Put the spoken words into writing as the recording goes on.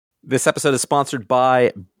This episode is sponsored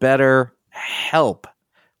by BetterHelp.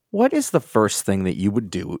 What is the first thing that you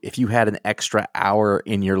would do if you had an extra hour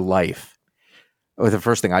in your life? Well, the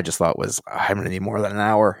first thing I just thought was, I'm going to need more than an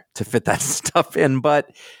hour to fit that stuff in.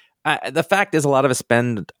 But the fact is, a lot of us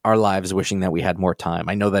spend our lives wishing that we had more time.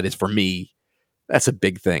 I know that is, for me, that's a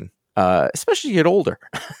big thing, especially as you get older.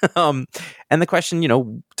 And the question,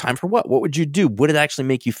 time for what? What would you do? Would it actually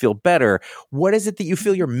make you feel better? What is it that you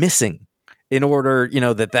feel you're missing in order,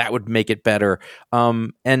 that would make it better?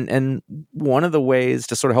 And one of the ways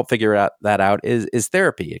to sort of help figure that out is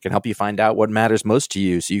therapy. It can help you find out what matters most to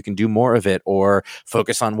you so you can do more of it, or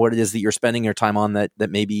focus on what it is that you're spending your time on that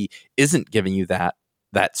maybe isn't giving you that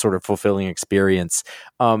sort of fulfilling experience.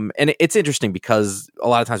 And it's interesting because a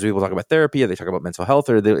lot of times people talk about therapy, or they talk about mental health,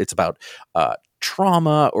 or it's about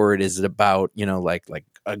trauma, or it is about, like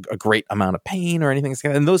a great amount of pain or anything.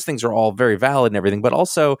 And those things are all very valid and everything. But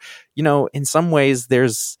also, in some ways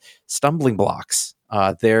there's stumbling blocks.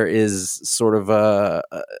 There is sort of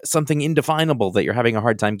something indefinable that you're having a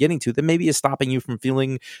hard time getting to that maybe is stopping you from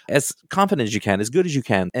feeling as confident as you can, as good as you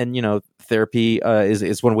can. And, therapy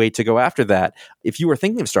is one way to go after that. If you are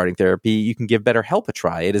thinking of starting therapy, you can give BetterHelp a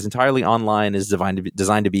try. It is entirely online, is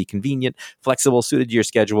designed to be convenient, flexible, suited to your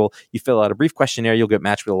schedule. You fill out a brief questionnaire, you'll get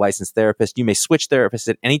matched with a licensed therapist. You may switch therapists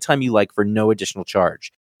at any time you like for no additional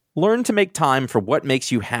charge. Learn to make time for what makes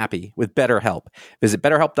you happy with BetterHelp. Visit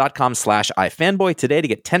BetterHelp.com/iFanboy today to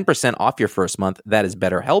get 10% off your first month. That is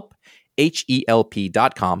BetterHelp,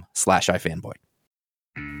 HELP.com/iFanboy.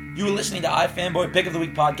 You are listening to iFanboy Pick of the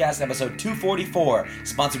Week Podcast, episode 244,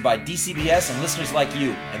 sponsored by DCBS and listeners like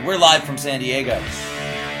you. And we're live from San Diego.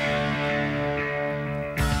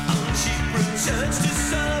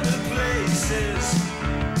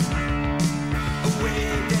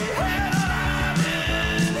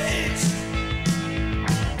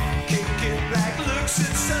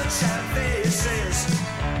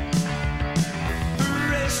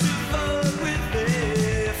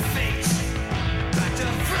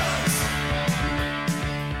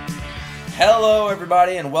 Hello,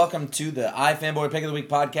 everybody, and welcome to the iFanboy Pick of the Week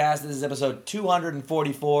podcast. This is episode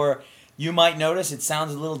 244. You might notice it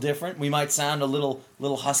sounds a little different. We might sound a little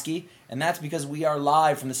husky, and that's because we are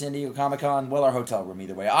live from the San Diego Comic-Con, well, our hotel room,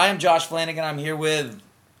 either way. I am Josh Flanagan. I'm here with...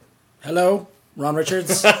 Hello, Ron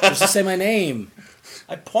Richards. Just to say my name.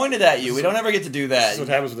 I pointed at you. We don't ever get to do that. This is what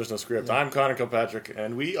happens when there's no script. I'm Conor Kilpatrick,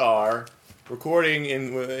 and we are recording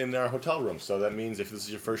in our hotel room. So that means if this is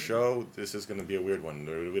your first show, this is going to be a weird one.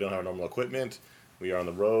 We don't have our normal equipment. We are on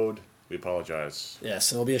the road. We apologize.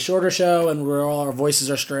 Yes, it'll be a shorter show, and our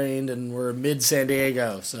voices are strained, and we're mid San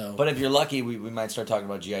Diego. So, but if you're lucky, we might start talking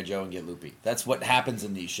about G.I. Joe and get loopy. That's what happens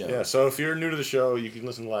in these shows. Yeah. So if you're new to the show, you can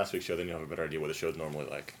listen to last week's show. Then you'll have a better idea what the show's normally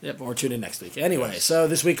like. Yep. Or tune in next week. Anyway, So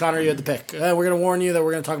this week, Conor, you had the pick. We're going to warn you that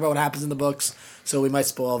we're going to talk about what happens in the books, so we might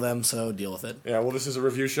spoil them. So deal with it. Yeah. Well, this is a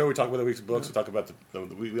review show. We talk about the week's books. We talk about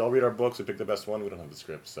we all read our books. We pick the best one. We don't have the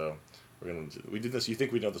script, so we did this. You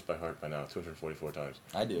think we know this by heart by now? 244 times.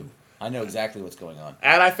 I do. I know exactly what's going on.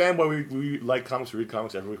 At iFanboy, we like comics. We read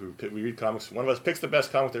comics every week. We read comics. One of us picks the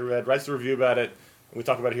best comic they read, writes a review about it, and we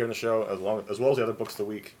talk about it here in the show, as well as the other books of the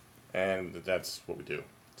week. And that's what we do.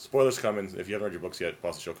 Spoilers coming. If you haven't read your books yet,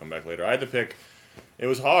 pause the show, come back later. I had to pick. It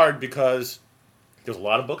was hard because there was a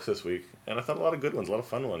lot of books this week, and I thought a lot of good ones, a lot of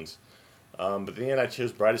fun ones. But in the end, I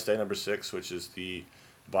chose Brightest number 6, which is the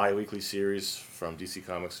bi-weekly series from DC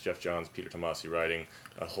Comics. Jeff Johns, Peter Tomasi writing,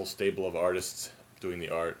 a whole stable of artists doing the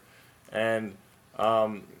art. And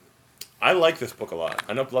I like this book a lot.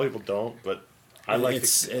 I know a lot of people don't, but I like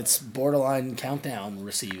it. It's borderline Countdown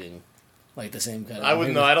receiving, like the same kind of... I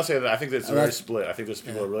wouldn't know. I don't say that. I think that it's very split. I think there's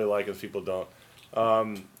people who really like it, people don't.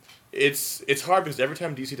 It's hard because every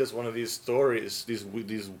time DC does one of these stories, these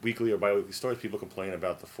weekly or bi-weekly stories, people complain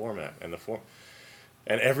about the format and the form.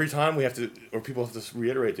 And every time people have to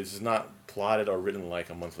reiterate, this is not plotted or written like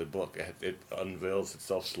a monthly book. It unveils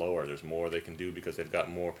itself slower. There's more they can do because they've got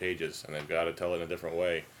more pages, and they've got to tell it in a different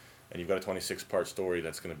way. And you've got a 26-part story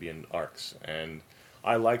that's going to be in arcs. And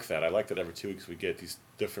I like that. I like that every 2 weeks we get these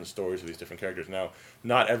different stories of these different characters. Now,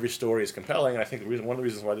 not every story is compelling, and I think one of the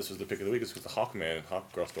reasons why this was the pick of the week is because the Hawkman and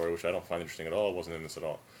Hawkgirl story, which I don't find interesting at all, wasn't in this at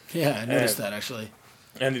all. Yeah, I noticed that, actually.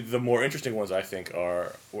 And the more interesting ones, I think,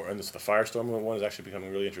 and the Firestorm one is actually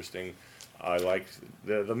becoming really interesting. I like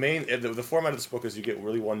the format of this book is you get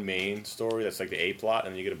really one main story that's like the A plot,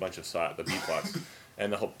 and then you get a bunch of the B plots,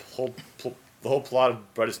 and the whole plot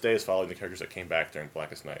of Brightest Day is following the characters that came back during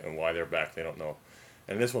Blackest Night, and why they're back they don't know.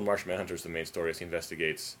 And in this one, Martian Manhunter is the main story as he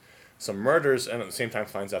investigates some murders, and at the same time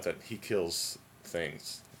finds out that he kills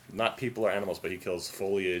things, not people or animals, but he kills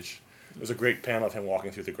foliage There's a great panel of him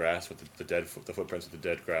walking through the grass with the footprints of the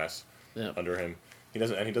dead grass under him. He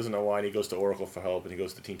doesn't know why, and he goes to Oracle for help, and he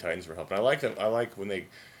goes to Teen Titans for help. And I like that. I like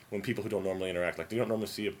when people who don't normally interact, like you don't normally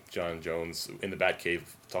see a John Jones in the Batcave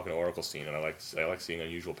talking to Oracle scene, and I like seeing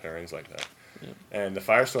unusual pairings like that. Yeah. And the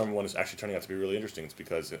Firestorm one is actually turning out to be really interesting. It's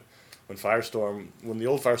because when the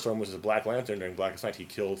old Firestorm was a Black Lantern during Blackest Night, he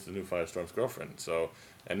killed the new Firestorm's girlfriend.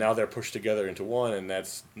 And now they're pushed together into one, and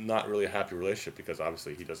that's not really a happy relationship because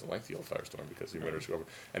obviously he doesn't like the old Firestorm because he murdered his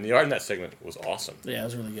girlfriend. And the art in that segment was awesome. Yeah, it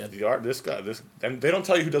was really good. The art, and they don't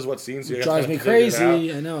tell you who does what scenes. So it drives me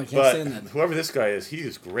crazy. I know, I can't stand that. Whoever this guy is, he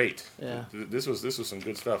is great. Yeah. This was some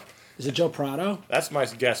good stuff. Is it Joe Prado? That's my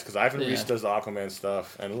guess because Ivan Reis does the Aquaman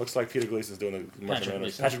stuff, and it looks like Peter Gleason's doing the Martian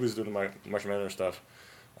Manhunter. Patrick Gleason's doing the Martian Manhunter stuff.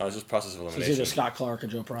 It's just process of elimination. So it's either Scott Clark or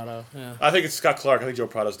Joe Prado. Yeah. I think it's Scott Clark. I think Joe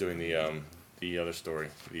Prado's doing the other story,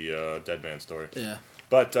 the Dead Man story. Yeah.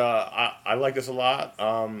 But I like this a lot.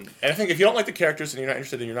 And I think if you don't like the characters and you're not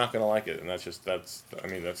interested, then you're not going to like it. And that's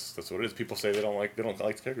what it is. People say they don't like the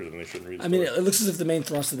characters and they shouldn't read the story. It looks as if the main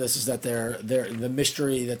thrust of this is that they're the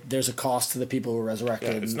mystery that there's a cost to the people who are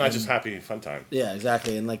resurrected. Yeah, it's not just happy fun time. Yeah,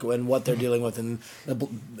 exactly. And when what they're dealing with, and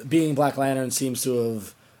being Black Lantern seems to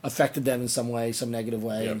have affected them in some way, some negative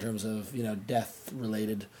way, in terms of death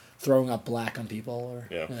related. Throwing up black on people,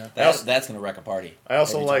 that's going to wreck a party. I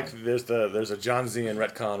also like there's a John Zian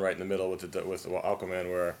retcon right in the middle with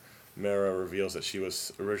Aquaman where Mera reveals that she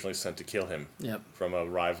was originally sent to kill him from a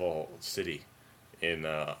rival city in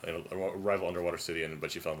a rival underwater city,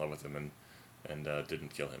 but she fell in love with him and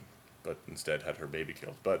didn't kill him, but instead had her baby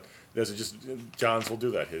killed. But Johns will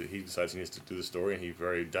do that. He decides he needs to do the story, and he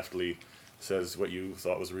very deftly says what you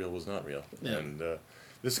thought was real was not real, and.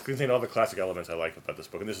 This contained all the classic elements I like about this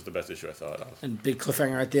book, and this is the best issue I thought of. And big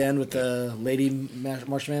cliffhanger at the end with the lady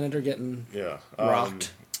Martian Manhunter getting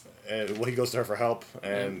rocked. He goes to her for help,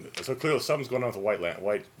 and so clearly something's going on with the white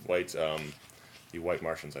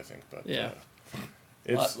Martians, I think. But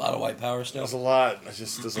it's a lot of white power stuff. There's a lot.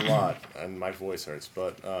 There's a lot, and my voice hurts.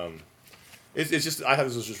 But it's just I thought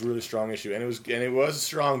this was just a really strong issue, and it was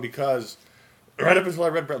strong because. Right up until I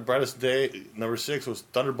read Brightest Day, number 6 was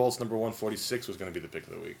Thunderbolts. Number 146 was going to be the pick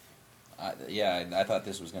of the week. I thought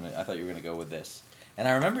I thought you were going to go with this. And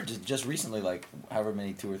I remember just recently, like however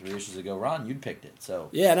many 2 or 3 issues ago, Ron, you'd picked it. So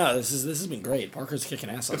this has been great. Parker's kicking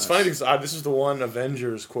ass on this. It's funny because this is the one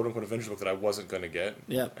Avengers, quote unquote Avengers book that I wasn't going to get.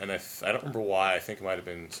 Yeah. And I don't remember why. I think it might have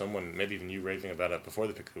been someone, maybe even you raving about it before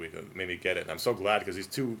the pick of the week, that made me get it. And I'm so glad because these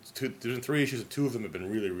there's been 3 issues and 2 of them have been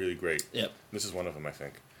really, really great. Yep. This is one of them, I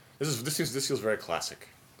think. This feels very classic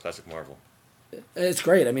Marvel. It's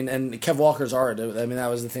great. I mean, and Kev Walker's art. I mean, that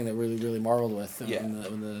was the thing that really marveled with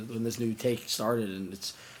when this new take started, and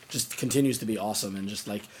it's just continues to be awesome and just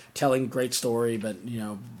like telling great story, but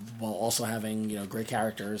while also having great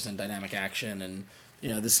characters and dynamic action, and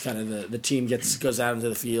this kind of the team goes out into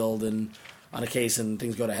the field and on a case and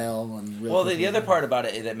things go to hell. And the other part about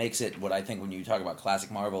it that makes it what I think when you talk about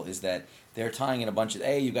classic Marvel is that they're tying in a bunch of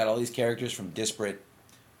you've got all these characters from disparate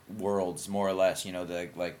worlds, more or less.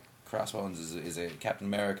 Like Crossbones is a Captain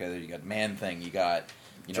America. You got Man-Thing. You got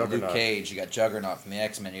Luke Cage. You got Juggernaut from the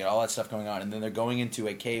X-Men. You got all that stuff going on, and then they're going into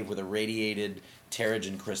a cave with irradiated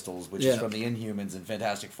Terrigen crystals, which is from the Inhumans and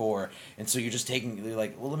Fantastic Four. And so you're just they're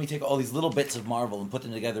like, well, let me take all these little bits of Marvel and put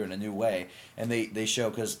them together in a new way. And they show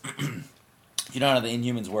because if you know how the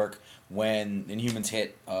Inhumans work, when Inhumans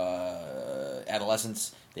hit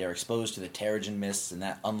adolescence, they are exposed to the Terrigen mists, and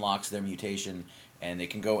that unlocks their mutation. And they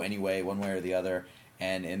can go any way, one way or the other.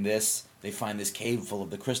 And in this, they find this cave full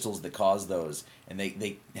of the crystals that cause those. And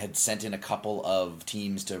they had sent in a couple of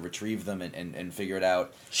teams to retrieve them and figure it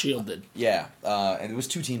out. S.H.I.E.L.D. did. Yeah. And it was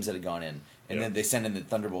 2 teams that had gone in. And then they sent in the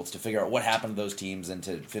Thunderbolts to figure out what happened to those teams and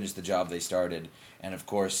to finish the job they started. And, of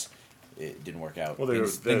course, it didn't work out. Well,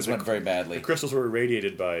 things went very badly. The crystals were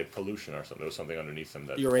irradiated by pollution or something. There was something underneath them.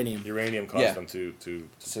 Uranium caused them to...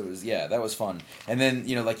 So it was, that was fun. And then,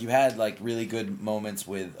 you had, really good moments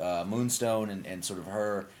with Moonstone and sort of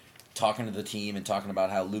her talking to the team and talking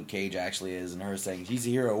about how Luke Cage actually is and her saying, he's a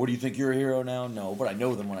hero. What do you think, you're a hero now? No, but I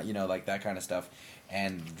know them when that kind of stuff.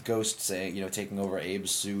 And Ghost saying, taking over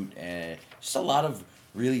Abe's suit. And just a lot of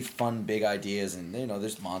really fun, big ideas. And,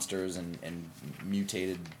 there's monsters and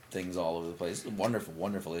mutated things all over the place.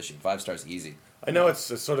 Wonderful issue. 5 stars easy. I know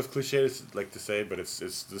it's sort of cliche to say, but this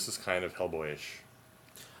is kind of Hellboy-ish.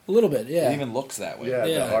 A little bit, yeah. It even looks that way. Yeah,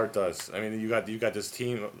 Yeah. the art does. I mean, you got this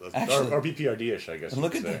team, Actually- or BPRD-ish, I guess. And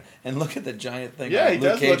look you at could the giant thing. Yeah, on he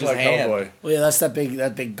Luke does look Cage's like hand. Hellboy. Well, yeah, that's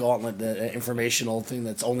that big gauntlet, the informational thing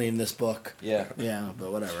that's only in this book. Yeah. Yeah,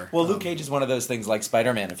 but whatever. Well, Luke Cage is one of those things like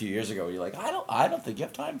Spider-Man a few years ago. Where you're like, I don't think you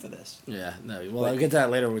have time for this. Yeah, no. Well, I'll get to that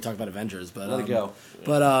later when we talk about Avengers. But Let it go.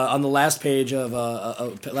 But on the last page of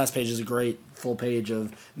last page is a great full page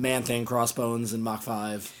of Man-Thing, Crossbones, and Mach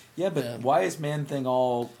 5. Yeah, but why is Man-Thing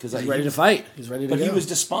all? Because He's ready to fight. He's ready to But go. he was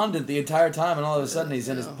despondent the entire time, and all of a sudden he's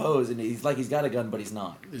in his pose, and he's like he's got a gun, but he's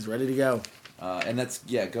not. He's ready to go. And that's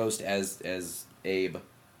Ghost as Abe.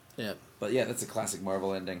 Yeah. But yeah, that's a classic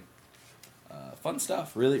Marvel ending. Fun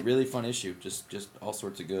stuff. Really, really fun issue. Just all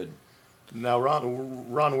sorts of good. Now,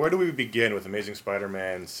 Ron, where do we begin with Amazing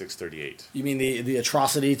Spider-Man 638? You mean the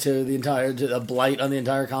atrocity to the blight on the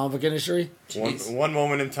entire comic book industry? One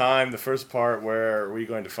moment in time, the first part where we're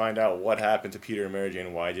going to find out what happened to Peter and Mary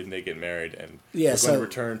Jane, why didn't they get married, and we're going to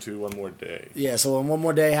return to One More Day. Yeah, so when One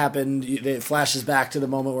More Day happened, it flashes back to the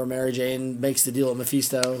moment where Mary Jane makes the deal with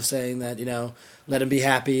Mephisto, saying that, let him be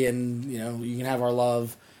happy and, you can have our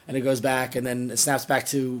love. And it goes back, and then it snaps back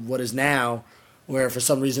to what is now, where for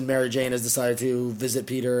some reason Mary Jane has decided to visit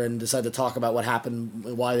Peter and decide to talk about what happened,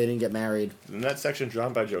 why they didn't get married. And that section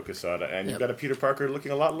drawn by Joe Quesada, and you've got a Peter Parker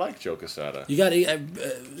looking a lot like Joe Quesada. You got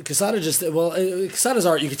Quesada Quesada's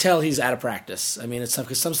art. You could tell he's out of practice. I mean, it's tough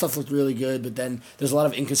because some stuff looked really good, but then there's a lot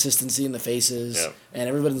of inconsistency in the faces, and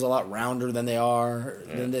everybody's a lot rounder than they are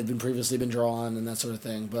than they've previously been drawn, and that sort of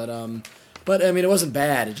thing. But I mean, it wasn't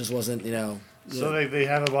bad. It just wasn't, So they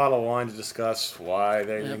have a bottle of wine to discuss why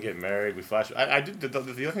they didn't get married. We flashed. The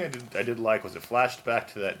other thing I did like was it flashed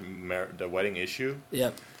back to the wedding issue.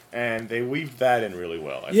 Yep. And they weaved that in really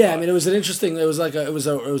well. I mean, it was an interesting. It was like it was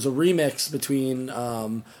a remix between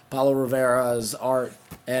Paulo Rivera's art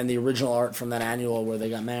and the original art from that annual where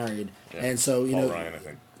they got married. Yeah. And so Paul Ryan, I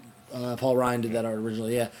think. Paul Ryan did that art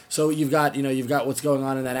originally, yeah. So you've got what's going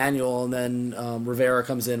on in that annual, and then Rivera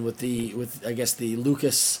comes in with I guess the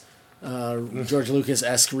Lucas. George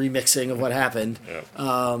Lucas-esque remixing of what happened,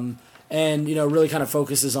 and really kind of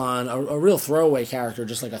focuses on a real throwaway character,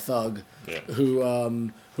 just like a thug,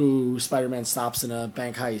 who Spider-Man stops in a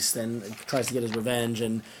bank heist and tries to get his revenge,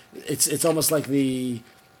 and it's almost like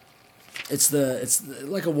it's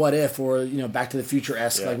like a what if or Back to the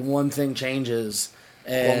Future-esque, like one thing changes.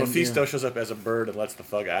 And, Mephisto shows up as a bird and lets the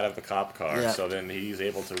thug out of the cop car, so then he's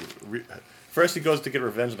able to. First, he goes to get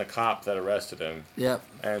revenge on the cop that arrested him. Yep.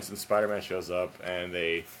 And since Spider-Man shows up, and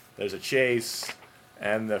there's a chase,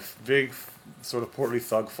 and the big sort of portly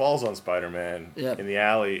thug falls on Spider-Man in the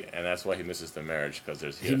alley, and that's why he misses the marriage because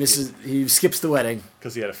he skips the wedding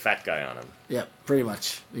because he had a fat guy on him. Yep, pretty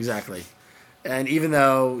much, exactly. And even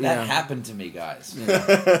though that happened to me, guys,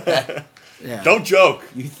 don't joke.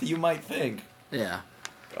 You might think,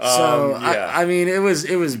 So I mean,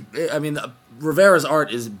 I mean, Rivera's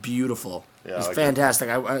art is beautiful. Yeah, it's fantastic.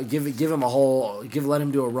 I give him let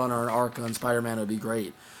him do a run or an arc on Spider-Man would be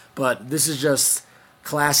great. But this is just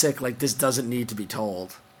classic. Like, this doesn't need to be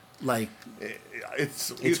told. Like,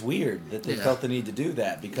 it's weird that they felt the need to do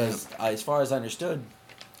that because, as far as I understood,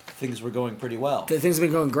 things were going pretty well. Things have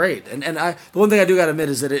been going great, and the one thing I do got to admit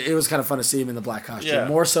is that it was kind of fun to see him in the black costume,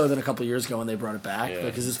 more so than a couple of years ago when they brought it back,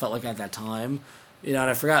 because it felt like at that time. And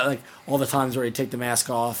I forgot like all the times where he'd take the mask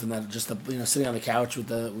off and then just sitting on the couch with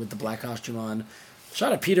the black costume on.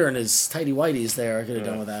 Shot at Peter and his tighty whities there. I could have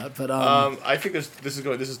done with that, but I think this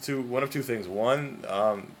is one of two things. One,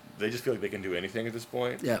 they just feel like they can do anything at this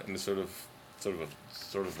point. Yeah, and it's sort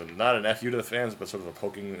of not an FU to the fans, but sort of a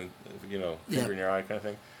poking, finger in your eye kind of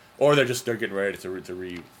thing. Or they're getting ready to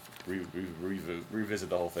revisit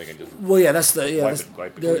the whole thing and just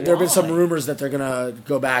there have been some rumors that they're gonna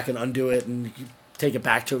go back and undo it and take it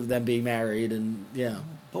back to them being married and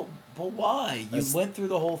But why? You went through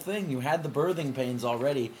the whole thing. You had the birthing pains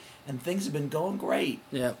already, and things have been going great.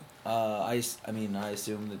 Yeah. I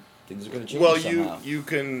assume that things are going to change. Well, somehow. you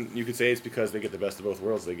can say it's because they get the best of both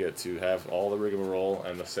worlds. They get to have all the rigmarole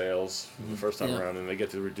and the sales the first time around, and they get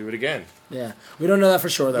to do it again. Yeah, we don't know that for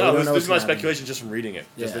sure though. No, this is my speculation just from reading it.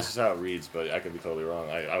 This is how it reads, but I could be totally wrong.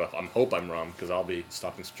 I hope I'm wrong because I'll be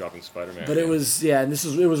dropping Spider-Man. But it was and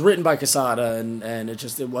it was written by Quesada, and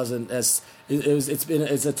it wasn't as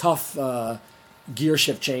it's a tough gear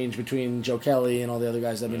shift change between Joe Kelly and all the other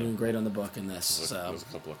guys that have been doing great on the book in this. There's a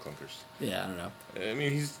couple of clunkers. Yeah, I don't know. I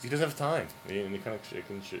mean, he doesn't have time, and it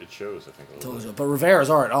shows. I think. Totally. But Rivera's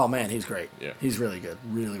art, oh man, he's great. Yeah, he's really good,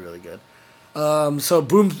 really, really good. So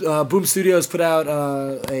Boom Studios put out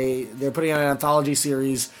they're putting out an anthology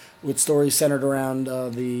series with stories centered around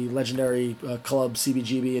the legendary club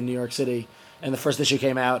CBGB in New York City, and the first issue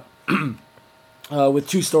came out with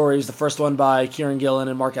 2 stories. The first one by Kieran Gillen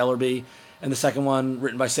and Mark Ellerby, and the second one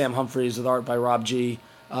written by Sam Humphries with art by Rob G.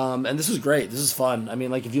 And this was great. This is fun. I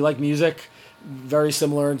mean, like, if you like music, very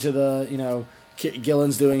similar to the,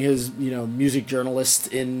 Gillen's doing his, music journalist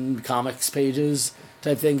in comics pages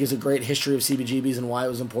type thing. Gives a great history of CBGBs and why it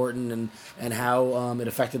was important and how it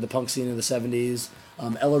affected the punk scene in the 70s.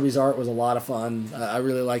 Ellerby's art was a lot of fun. I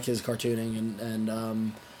really like his cartooning, and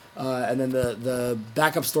then the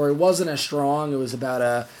backup story wasn't as strong. It was about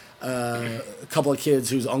a couple of kids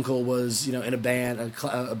whose uncle was, in a band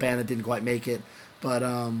that didn't quite make it, but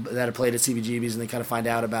that had played at CBGB's, and they kind of find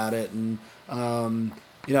out about it, and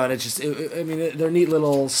and it's just, they're a neat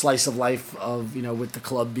little slice of life of, with the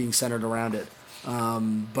club being centered around it.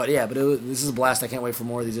 This is a blast. I can't wait for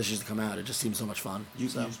more of these issues to come out. It just seems so much fun. You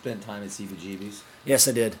spent time at CBGB's? Yes,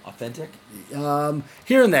 I did. Authentic?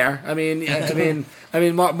 Here and there. Mark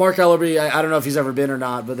Ellerby. I don't know if he's ever been or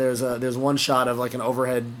not, but there's one shot of like an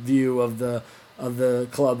overhead view of the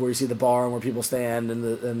club where you see the bar and where people stand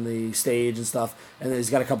and the stage and stuff. And then he's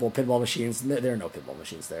got a couple of pinball machines. There are no pinball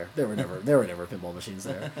machines there. There were never pinball machines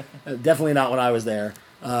there. Definitely not when I was there.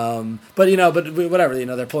 But whatever.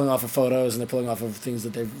 They're pulling off of photos and they're pulling off of things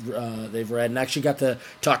that they've read. And actually got to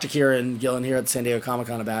talk to Kieran Gillen here at San Diego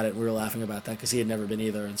Comic-Con about it. And we were laughing about that because he had never been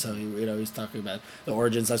either. And so he's talking about the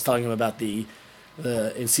origins. I was telling him about in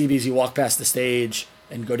CB's you walk past the stage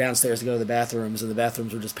and go downstairs to go to the bathrooms, and the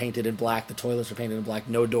bathrooms were just painted in black. The toilets were painted in black.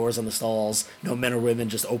 No doors on the stalls. No men or women.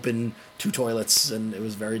 Just open 2 toilets, and it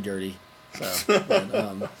was very dirty.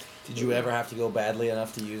 So, did you ever have to go badly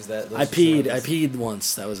enough to use that? I peed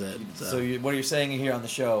once. That was it. So what you're saying here on the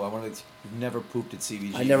show, you've never pooped at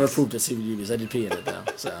CBGB's. I never pooped at CBGB's. I did pee in it though.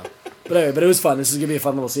 So, but anyway, it was fun. This is gonna be a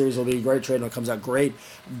fun little series. It'll be a great trade when it comes out. Great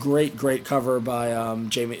cover by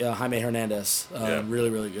Jaime Hernandez. Really,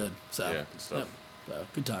 really good. So, yeah, good stuff.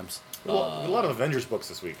 Good times. A lot of Avengers books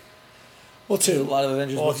this week. Well, 2. A lot of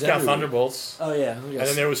Avengers books. Well, you got Thunderbolts. Oh yeah. And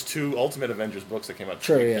then there was 2 Ultimate Avengers books that came out.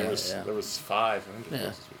 True. Yeah. There was 5 Avengers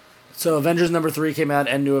books this week. So Avengers number 3 came out,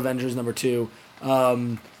 and New Avengers number 2.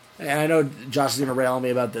 And I know Josh is going to rail on me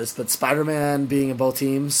about this, but Spider-Man being in both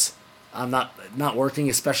teams, I'm not working,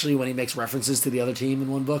 especially when he makes references to the other team in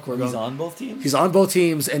one book. He's on both teams? He's on both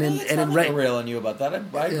teams, and rail on you about that.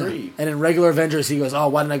 I agree. And in regular Avengers, he goes, "Oh,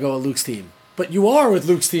 why didn't I go with Luke's team?" But you are with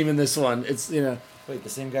Luke's team in this one. It's Wait, the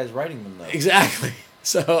same guy's writing them though. Exactly.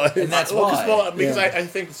 So and that's why. Because I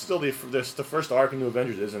think still the first arc in New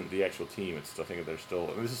Avengers isn't the actual team. It's I think they're still.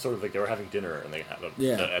 This is sort of like they were having dinner and they had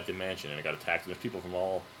at the mansion and it got attacked. And there's people from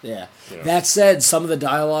all. Yeah. That said, some of the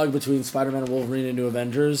dialogue between Spider-Man and Wolverine and New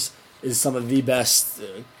Avengers is some of the best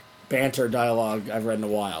banter dialogue I've read in a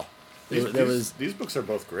while. These books are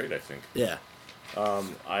both great, I think. Yeah.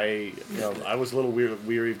 I was a little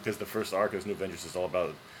weary because the first arc of New Avengers is all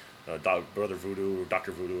about Brother Voodoo, or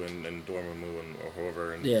Dr. Voodoo, and Dormammu, or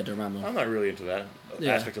whoever. And Dormammu. I'm not really into that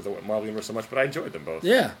aspect of the Marvel Universe so much, but I enjoyed them both.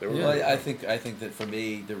 Yeah. I think that for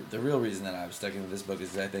me, the real reason that I was sticking with this book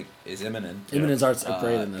is Imminent. Imminent's art's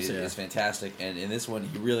great in this. It's fantastic, and in this one,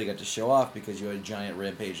 he really got to show off because you had a giant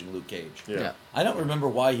Rampage and Luke Cage. Yeah. I don't remember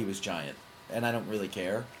why he was giant, and I don't really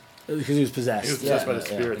care. Because he was possessed. He was possessed by the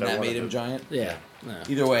spirit. And that made him giant. Yeah.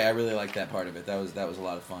 Either way, I really liked that part of it. That was a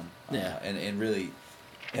lot of fun. Yeah. And really,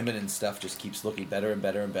 Imminent stuff just keeps looking better and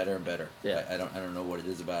better and better and better. Yeah. I don't know what it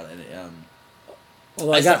is about it. And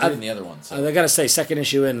Although I stopped reading the other one. So. I got to say, second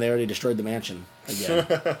issue in, they already destroyed the mansion again.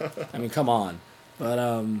 I mean, come on. But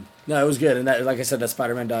no, it was good. And that, like I said, that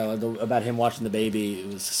Spider-Man dialogue about him watching the baby,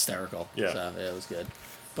 it was hysterical. Yeah. So it was good.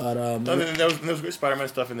 But there was great Spider-Man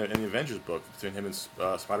stuff in the Avengers book between him and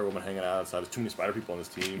Spider-Woman hanging out outside. There's too many Spider people on this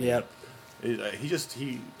team. Yep.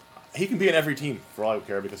 He can be in every team for all I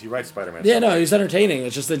care because he writes Spider-Man. Yeah, no, he's entertaining.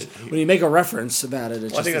 It's just that when you make a reference about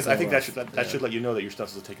it, I think that should let you know that your stuff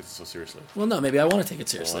doesn't take it so seriously. Well, no, maybe I want to take it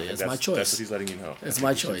seriously. Well, it's my choice. That's what he's letting you know. It's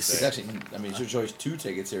my choice. It's actually, it's your choice to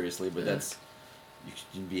take it seriously, but you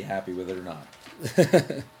can be happy with it or not.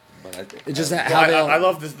 But I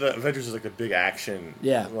love this. The Avengers is like a big action.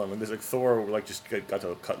 Yeah. There's like Thor just got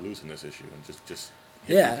to cut loose in this issue and just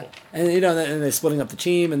hit people. And and they're splitting up the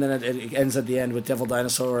team, and then it ends at the end with Devil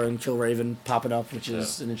Dinosaur and Kill Raven popping up, which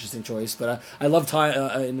is an interesting choice. But I love time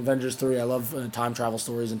in Avengers 3. I love time travel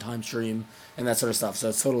stories and time stream and that sort of stuff. So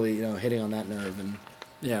it's totally hitting on that nerve, and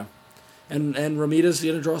and Romita's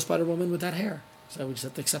gonna draw Spider-Woman with that hair, so we just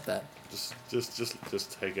have to accept that. Just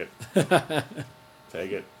take it.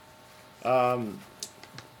 Take it.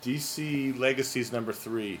 DC Legacies number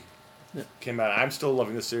 3 came out. I'm still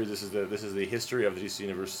loving this series. This is the history of the DC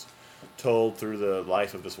universe told through the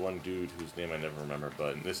life of this one dude whose name I never remember.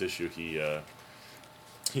 But in this issue, he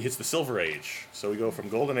he hits the Silver Age. So we go from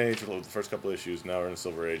Golden Age, the first couple issues, now we're in the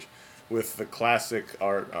Silver Age, with the classic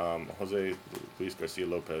art, Jose Luis Garcia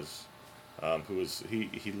Lopez, who is,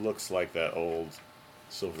 he looks like that old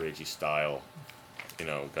Silver Agey style,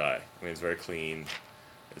 guy. I mean, it's very clean.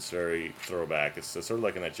 It's very throwback. It's sort of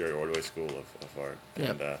like in that Jerry Ordway school of art. Yep.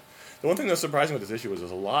 And the one thing that was surprising with this issue was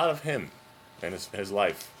there's a lot of him and his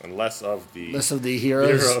life, and less of the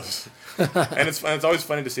heroes. and it's always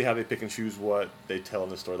funny to see how they pick and choose what they tell in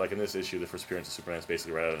the story. Like in this issue, the first appearance of Superman is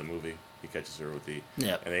basically right out of the movie. He catches her with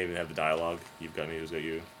and they even have the dialogue. You've got me, who's got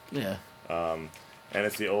you. Yeah. And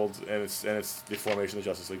it's the old, and it's the formation of the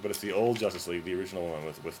Justice League, but it's the old Justice League, the original one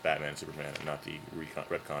with Batman and Superman, and not the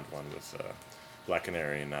retconned one with Black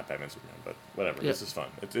Canary and not Batman and Superman. But whatever, This is fun.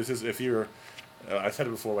 This is if you're. I said it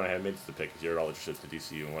before when I had made the pick. If you're at all interested in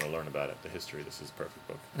DCU and want to learn about it, the history, this is a perfect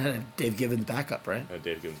book. Dave Gibbons backup, right?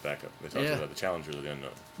 Dave Gibbons backup. They talk about the Challengers of the Unknown.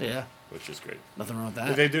 Yeah. Which is great. Nothing wrong with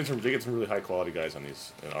that. They get some really high quality guys on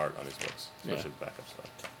these in art on these books, especially the backup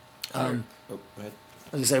stuff. Go ahead.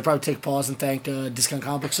 As I say, I'll probably take a pause and thank Discount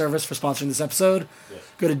Comic Book Service for sponsoring this episode. Yes.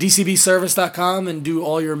 Go to dcbservice.com and do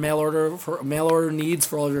all your mail order needs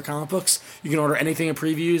for all of your comic books. You can order anything in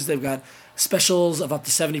previews. They've got specials of up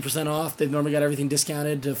to 70% off. They've normally got everything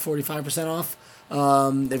discounted to 45% off.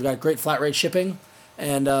 They've got great flat rate shipping.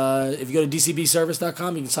 And if you go to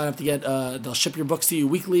dcbservice.com, you can sign up to get, they'll ship your books to you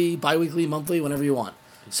weekly, bi-weekly, monthly, whenever you want.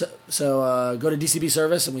 So go to DCB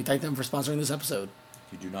Service, and we thank them for sponsoring this episode.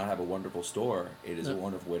 If you do not have a wonderful store, it is a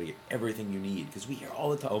wonderful way to get everything you need. Because we hear all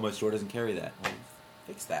the time, my store doesn't carry that. Well,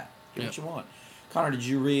 fix that. Get what you want. Connor, did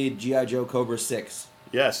you read G.I. Joe Cobra 6?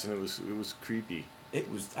 Yes, and it was creepy.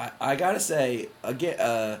 It was. I gotta say, again,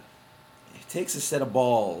 it takes a set of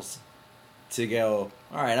balls to go,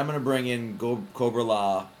 all right, I'm going to bring in Cobra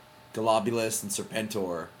La, Globulus, and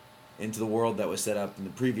Serpentor into the world that was set up in the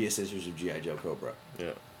previous issues of G.I. Joe Cobra.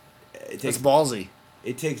 Yeah. It's ballsy.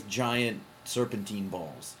 It takes giant serpentine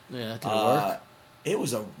balls. Yeah, did it work? It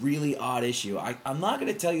was a really odd issue. I'm not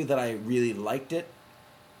going to tell you that I really liked it,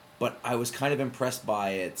 but I was kind of impressed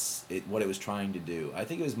by what it was trying to do. I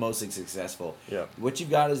think it was mostly successful. Yeah. What you've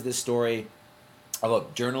got is this story of a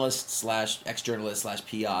journalist / ex-journalist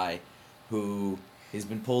 / PI who has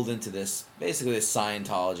been pulled into this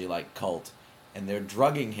Scientology-like cult, and they're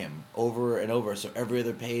drugging him over and over. So every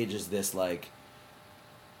other page is this like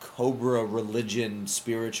Cobra religion,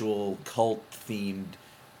 spiritual cult themed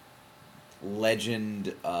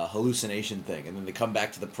legend hallucination thing, and then they come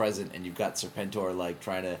back to the present, and you've got Serpentor like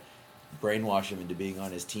trying to brainwash him into being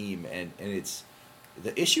on his team, and it's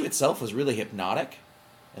the issue itself was really hypnotic,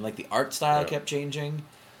 and like the art style kept changing.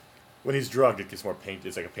 When he's drugged, it gets more painted.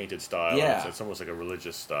 It's like a painted style. Yeah. It's almost like a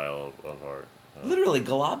religious style of art. Literally,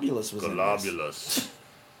 Globulus was in this. Globulus.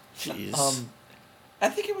 Jeez. I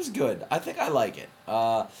think it was good. I think I like it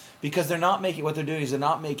because they're not making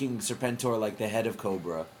Serpentor like the head of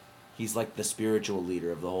Cobra. He's like the spiritual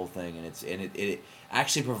leader of the whole thing, and it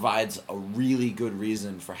actually provides a really good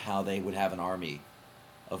reason for how they would have an army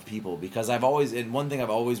of people. Because when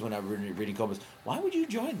I've been reading Cobra, why would you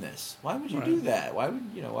join this? Why would you do that? Why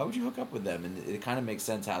would you hook up with them? And it kind of makes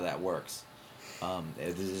sense how that works.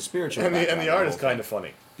 There's a spiritual and the art is kind of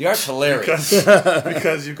funny. The art's hilarious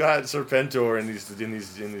because you've got Serpentor in these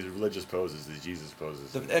religious poses, these Jesus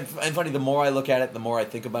poses. And funny, the more I look at it, the more I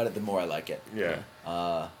think about it, the more I like it. Yeah.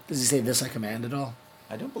 Does he say this I command at all?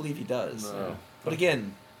 I don't believe he does. No. But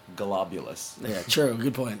again, Globulus. Yeah, true.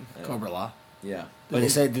 Good point. Cobra La. Yeah. Did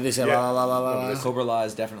they say la la la la la? The Cobra La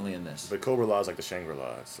is definitely in this. But Cobra La is like the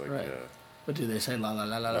Shangri-La. It's like Right. But do they say la la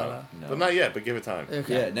la la la? No. But not yet. But give it time.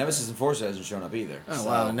 Okay. Yeah, Nemesis Enforcer hasn't shown up either. Oh so.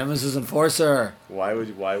 wow, Nemesis Enforcer. Why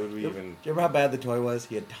would we even? Do you remember how bad the toy was?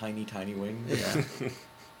 He had tiny, tiny wings. Yeah.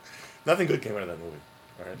 Nothing good came out of that movie.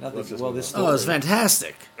 All right. Nothing- Let's just well, move this on. Oh, it was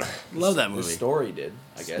fantastic. Love that The movie. story did,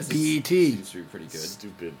 I guess. BET. Seems to be pretty good.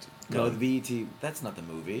 Stupid. No, the BET, that's not the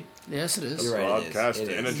movie. Yes, it is. You're right. Broadcast It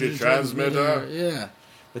is. energy transmitter. Yeah.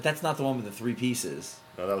 But that's not the one with the 3 pieces.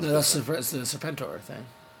 No, that was No, that's different. the Serpentor thing.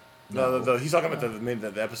 No, he's talking about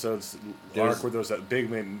the episode's arc where there was that big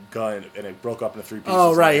gun and it broke up into 3 pieces.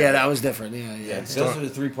 Oh right, yeah, that was different. Yeah. Yeah, those are the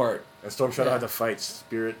 3-part. And Storm Shadow Yeah. had to fight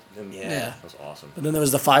Spirit. And Yeah. that was awesome. But then there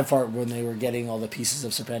was the 5-part when they were getting all the pieces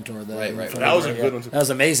of Serpentor. Right. That was a good one too. That was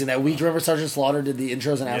amazing. That week, remember Sergeant Slaughter did the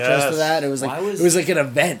intros and outros Yes. to that. It was like it was like an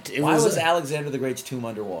event. Why was Alexander the Great's tomb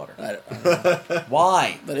underwater? I don't know.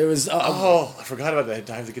 Why? But it was. Oh, I forgot about that.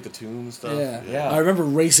 Time to get the tomb and stuff. Yeah. I remember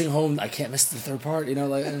racing home. I can't miss the 3rd part. You know,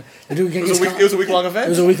 like they're doing. It was a week-long event. It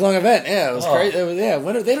was a week-long event. Yeah, it was great. It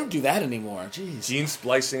was, they don't do that anymore. Jeez. Gene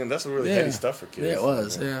splicing, and that's some really heady stuff for kids. Yeah, it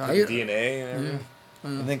was. Yeah, DNA and everything.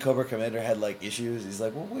 And then Cobra Commander had like issues. He's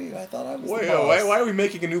like, well, wait, I thought I was the Wait, boss. why are we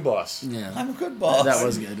making a new boss? Yeah. I'm a good boss. That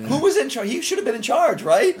was good. Yeah. Who was in charge? He should have been in charge,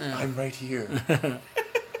 right? I'm right here.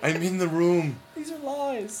 I'm in the room. These are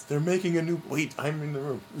lies. They're making a new. Wait, I'm in the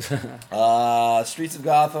room. Streets of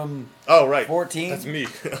Gotham. Oh, right. 14? That's me.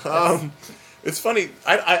 It's funny.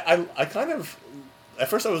 I kind of. At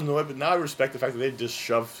first I was annoyed, but now I respect the fact that they just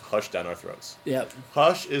shoved Hush down our throats. Yep.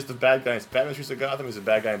 Hush is the bad guy in Batman Streets of Gotham. He's a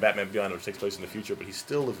bad guy in Batman Beyond, which takes place in the future, but he's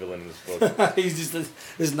still the villain in this book. He's just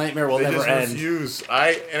his nightmare will They never just end. refuse.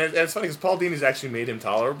 And it's funny because Paul Dini's actually made him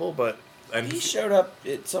tolerable, but He showed up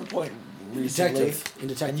at some point recently. In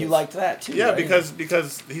Detective. And you liked that too, yeah, right?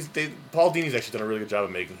 because Paul Dini's actually done a really good job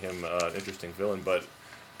of making him an interesting villain, but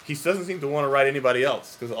he doesn't seem to want to write anybody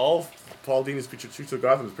else because all Paul Dini's Streets of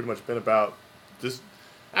Gotham has pretty much been about this.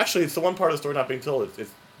 Actually, it's the one part of the story not being told.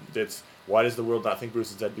 It's why does the world not think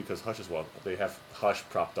Bruce is dead? Because Hush is they have Hush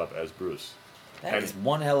propped up as Bruce. That is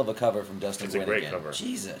one hell of a cover from Dustin It's a great Winnigan. cover.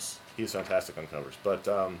 Jesus. He's fantastic on covers, but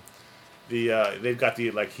they've got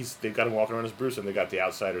they've got him walking around as Bruce, and they got the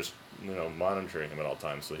outsiders, monitoring him at all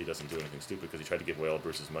times, so he doesn't do anything stupid because he tried to give away all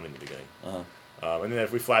Bruce's money in the beginning. Uh-huh. And then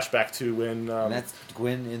if we flash back to when And that's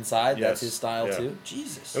Gwyn inside. yes, That's his style yeah. too.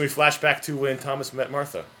 Jesus. then we flash back to when Thomas met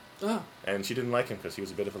Martha, Oh. and she didn't like him because he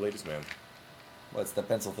was a bit of a ladies' man. What's the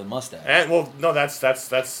pencil thin mustache? And well, no, that's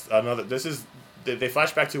another. This is they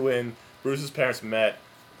flash back to when Bruce's parents met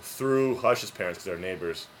through Hush's parents because they're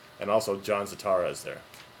neighbors, and also John Zatara is there.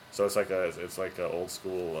 So it's like a old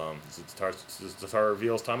school. Zatara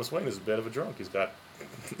reveals Thomas Wayne is a bit of a drunk. He's got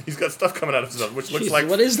stuff coming out of his mouth, which looks Jeez, like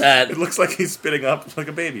what is that? It looks like he's spitting up like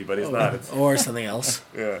a baby, but he's not. It's, Or something else.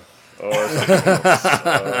 yeah. Or something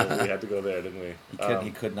else. We had to go there, didn't we?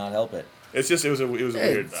 He could not help it. It's just it was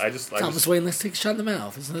weird. Thomas Wayne, let's take a shot in the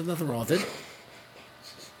mouth. There's nothing wrong with it.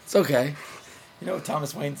 It's okay. You know,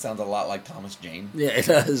 Thomas Wayne sounds a lot like Thomas Jane. Yeah, it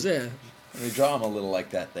does. Yeah. We draw him a little like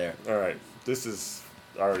that there. All right, this is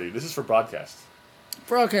for broadcast.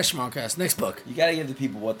 Broadcast, schmallcast. Next book. You got to give the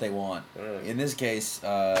people what they want. Right. In this case,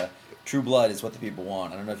 True Blood is what the people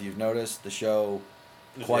want. I don't know if you've noticed the show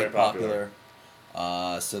It's quite very popular.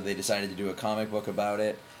 So they decided to do a comic book about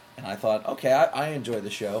it, and I thought, okay, I enjoy the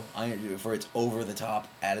show. I enjoy it for its over the top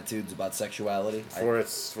attitudes about sexuality. For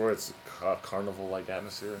its carnival like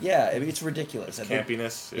atmosphere. Yeah, I mean, it's ridiculous. Its I think-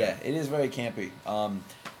 campiness. Yeah, it is very campy.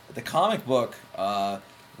 The comic book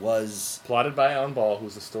was Plotted by Alan Ball,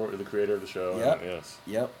 who's the creator of the show. Yep. And, yes.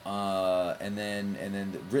 Yep. And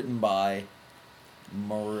then written by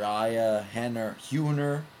Mariah Huner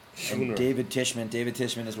and Huner. David Tishman. David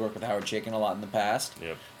Tishman has worked with Howard Chaykin a lot in the past.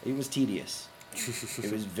 Yep. It was tedious.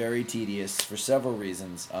 It was very tedious for several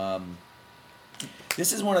reasons.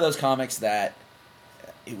 This is one of those comics that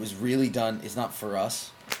it was really done. It's not for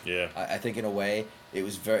us. Yeah. I think in a way it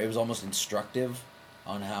was almost instructive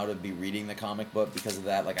on how to be reading the comic book because of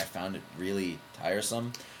that. Like I found it really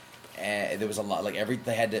tiresome, and there was a lot.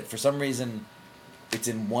 They had to, for some reason, takes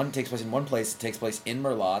place in one place. It takes place in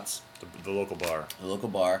Merlot's, The local bar. the local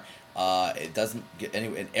bar. It doesn't get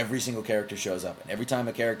and every single character shows up, and every time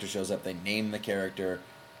a character shows up, they name the character,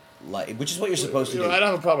 which is what you're supposed to do. I don't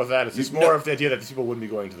have a problem with that. It's just more of the idea that these people wouldn't be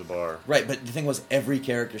going to the bar. Right, but the thing was, every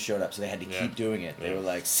character showed up, so they had to Yeah. keep doing it. They Yeah. were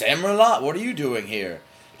like, Sam Merlot, what are you doing here?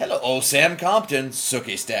 Hello, Sam Compton,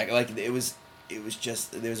 Sookie Stack. Like, it was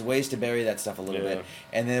just, there was ways to bury that stuff a little Yeah. bit.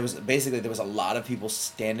 And there was a lot of people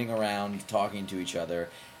standing around talking to each other.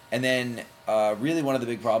 And then, really one of the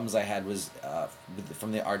big problems I had was,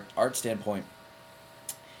 from the art standpoint,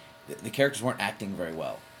 the characters weren't acting very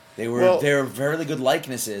well. They were fairly good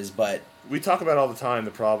likenesses, but We talk about all the time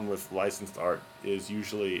the problem with licensed art is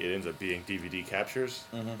usually it ends up being DVD captures,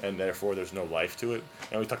 and therefore there's no life to it.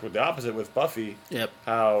 And we talk about the opposite with Buffy, Yep.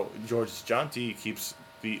 how George Jonty keeps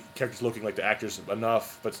the characters looking like the actors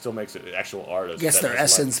enough, but still makes it actual art. Gets that their makes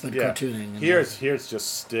essence, life. but cartooning and Here it's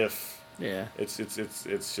just stiff. Yeah. It just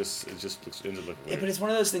ends up looking yeah, weird. but it's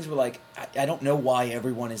one of those things where, like, I don't know why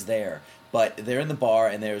everyone is there, but they're in the bar,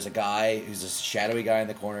 and there's a guy who's a shadowy guy in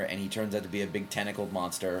the corner, and he turns out to be a big tentacled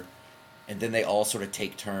monster, and then they all sort of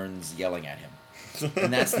take turns yelling at him.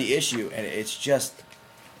 And that's the issue, and it's just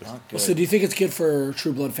not good. So do you think it's good for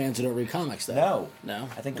True Blood fans who don't read comics, though? No. No?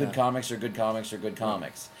 I think good comics are good comics are good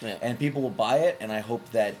comics. Yeah. And people will buy it, and I hope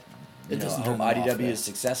that It I doesn't hope turn them off, IDW yeah. is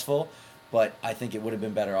successful, but I think it would have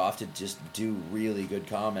been better off to just do really good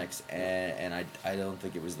comics, and I don't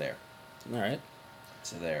think it was there. All right.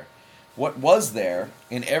 So there. What was there,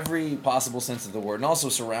 in every possible sense of the word, and also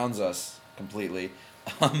surrounds us completely,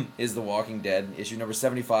 is The Walking Dead. Issue number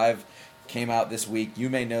 75 came out this week. You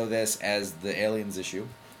may know this as the Aliens issue.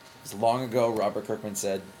 It was long ago, Robert Kirkman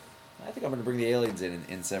said, I think I'm going to bring the aliens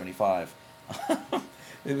in 75.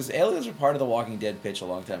 It was aliens were part of the Walking Dead pitch a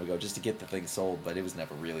long time ago, just to get the thing sold, but it was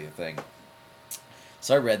never really a thing.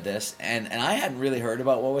 So I read this, and I hadn't really heard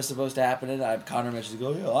about what was supposed to happen in it. Conor mentioned,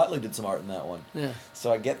 Otley did some art in that one. Yeah.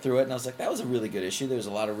 So I get through it, and I was like, that was a really good issue. There was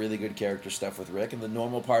a lot of really good character stuff with Rick, and the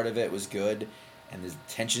normal part of it was good, and the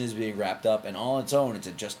tension is being wrapped up, and all on its own, it's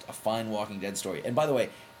just a fine Walking Dead story. And by the way,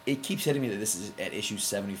 it keeps hitting me that this is at issue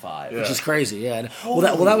 75. Yeah. Which is crazy, yeah. And,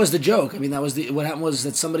 that was the joke. I mean, that was what happened was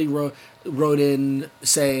that somebody wrote in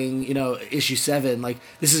saying, issue 7, like,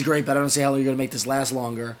 this is great, but I don't see how you're going to make this last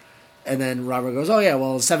longer. And then Robert goes,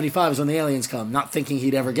 75 is when the aliens come, not thinking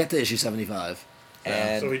he'd ever get to issue 75.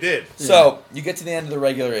 And so he did. So you get to the end of the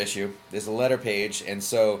regular issue. There's a letter page, and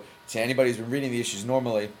so to anybody who's been reading the issues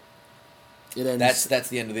normally, that's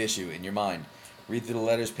the end of the issue in your mind. Read through the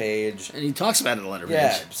letters page. And he talks about it in the letter page.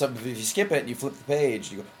 Yeah, so if you skip it and you flip the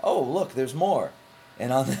page, you go, oh, look, there's more.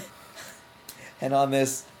 And on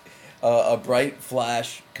this, a bright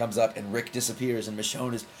flash comes up, and Rick disappears, and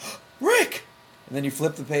Michonne is, Rick! And then you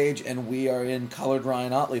flip the page, and we are in colored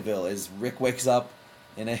Ryan Otleyville as Rick wakes up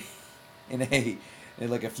in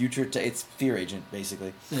like a future. It's Fear Agent,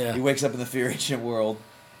 basically. Yeah. He wakes up in the Fear Agent world,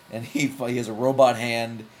 and he has a robot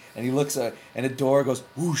hand, and he looks and a door goes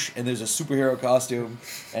whoosh, and there's a superhero costume,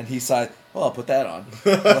 and he decides, I'll put that on.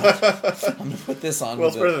 I'm gonna put this on. Well,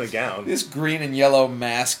 it's better than a gown. This green and yellow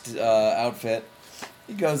masked outfit.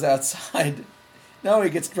 He goes outside. No,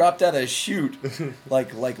 he gets dropped out of a chute,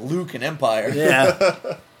 like Luke in Empire.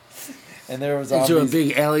 Yeah. And there was into a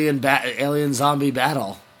big alien zombie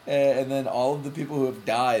battle. And then all of the people who have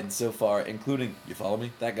died so far, including, you follow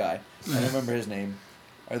me? That guy. I don't remember his name.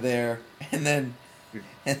 Are there. And then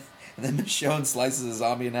Michonne slices a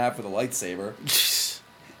zombie in half with a lightsaber.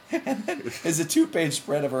 And then there's a 2-page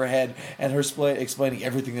spread of her head and her explaining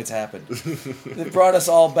everything that's happened. It brought us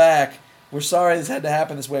all back. We're sorry this had to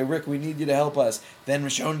happen this way. Rick, we need you to help us. Then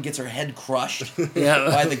Michonne gets her head crushed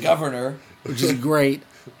by the governor. Which is great.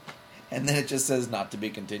 And then it just says not to be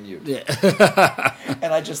continued. Yeah.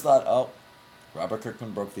 And I just thought, Robert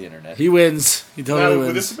Kirkman broke the internet. He wins. He totally wins.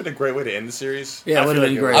 Would this have been a great way to end the series? Yeah, it would have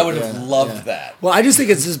been great. I would have loved that. Well, I just think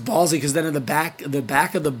it's just ballsy because then in the back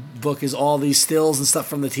of the book is all these stills and stuff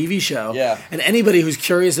from the TV show. Yeah. And anybody who's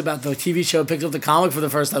curious about the TV show picked up the comic for the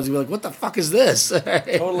first time is going to be like, what the fuck is this?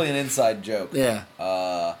 Totally an inside joke. Yeah.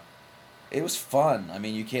 It was fun. I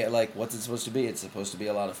mean, you can't, what's it supposed to be? It's supposed to be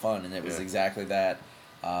a lot of fun, and it was exactly that.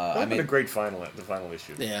 That would have been a great final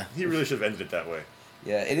issue. Yeah. He really should have ended it that way.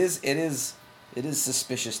 Yeah, it is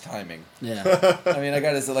suspicious timing. Yeah. I mean, I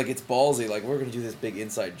gotta say, it's ballsy. We're gonna do this big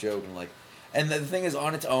inside joke, and the thing is,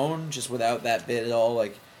 on its own, just without that bit at all,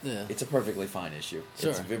 it's a perfectly fine issue.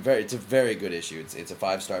 Sure. It's a very good issue. It's a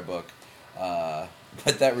 5-star book,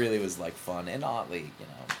 but that really was fun and Otley.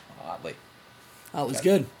 Oh, it was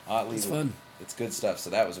good. Otley was fun. It's good stuff.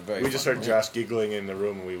 So that was a very. We just heard Josh giggling in the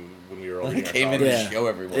room when we were all He reading came our in comics. to show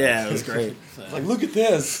everyone. Yeah, it was great. Look at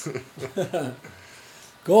this.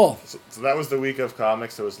 Cool. So that was the week of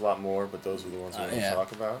comics. There was a lot more, but those were the ones we wanted yeah. to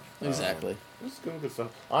talk about. Exactly. It was good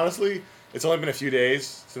stuff. Honestly, it's only been a few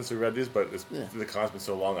days since we read these, but the con's been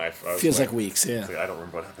so long. I feels like weeks. Yeah. I don't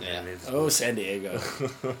remember what happened. Oh, San Diego.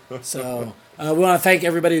 So we want to thank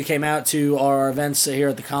everybody who came out to our events here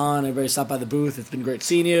at the con. Everybody stopped by the booth. It's been great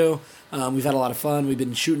seeing you. We've had a lot of fun. We've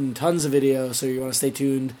been shooting tons of video, so you want to stay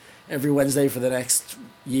tuned every Wednesday for the next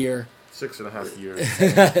year. 6.5 years.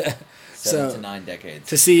 7 to 9 decades.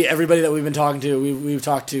 To see everybody that we've been talking to, we've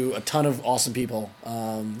talked to a ton of awesome people.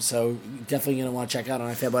 So definitely going to want to check out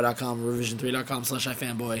on ifanboy.com,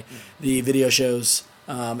 revision3.com/ifanboy, the video shows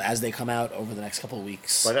as they come out over the next couple of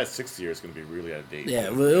weeks. By that 6th year, it's going to be really out of date.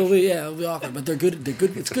 Yeah, it'll be awkward, but they're good. They're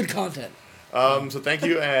good. It's good content. So thank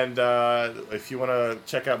you, and if you want to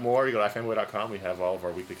check out more, you go to ifanboy.com. We have all of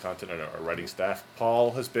our weekly content and our writing staff.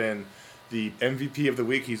 Paul has been the MVP of the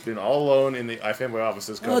week. He's been all alone in the iFanboy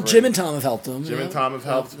offices. Well, Jim and Tom have helped him. Jim and Tom have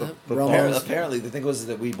helped. But Apparently, the thing was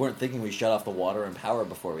that we weren't thinking we shut off the water and power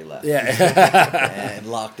before we left. Yeah. And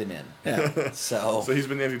locked him in. Yeah. So he's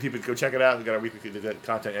been the MVP, but go check it out. We got our weekly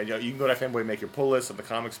content. And you can go to iFanboy and make your pull list on the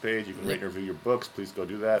comics page. You can rate and review your books. Please go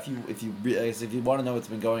do that. If you want to know what's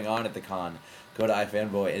been going on at the con, go to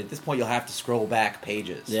iFanboy. And at this point, you'll have to scroll back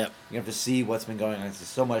pages. Yep. You have to see what's been going on. There's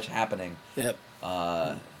so much happening. Yep.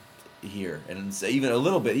 Here, and it's even a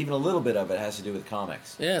little bit of it has to do with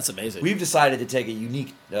comics. Yeah, it's amazing. We've decided to take a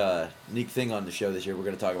unique thing on the show this year. We're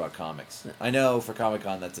going to talk about comics. I know for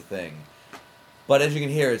Comic-Con that's a thing, but as you can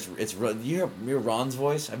hear, it's you hear Ron's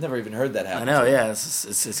voice. I've never even heard that happen. I know, yeah,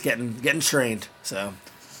 it's getting strained. So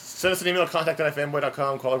send us an email,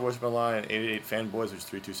 contact@ifanboy.com. Call our voicemail line 888-FANBOYS,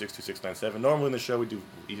 which is 326-2697. Normally in the show we do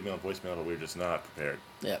email and voicemail, but we're just not prepared.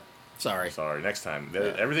 Yeah. Sorry. Next time.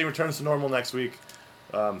 Everything returns to normal next week.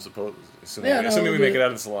 Assuming we we'll make it out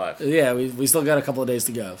of this alive. Yeah, we still got a couple of days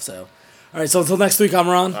to go. So, all right. So until next week, I'm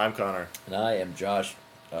Ron. I'm Connor. And I am Josh.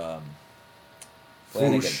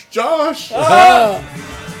 Whoosh, Josh!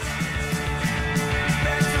 Ah!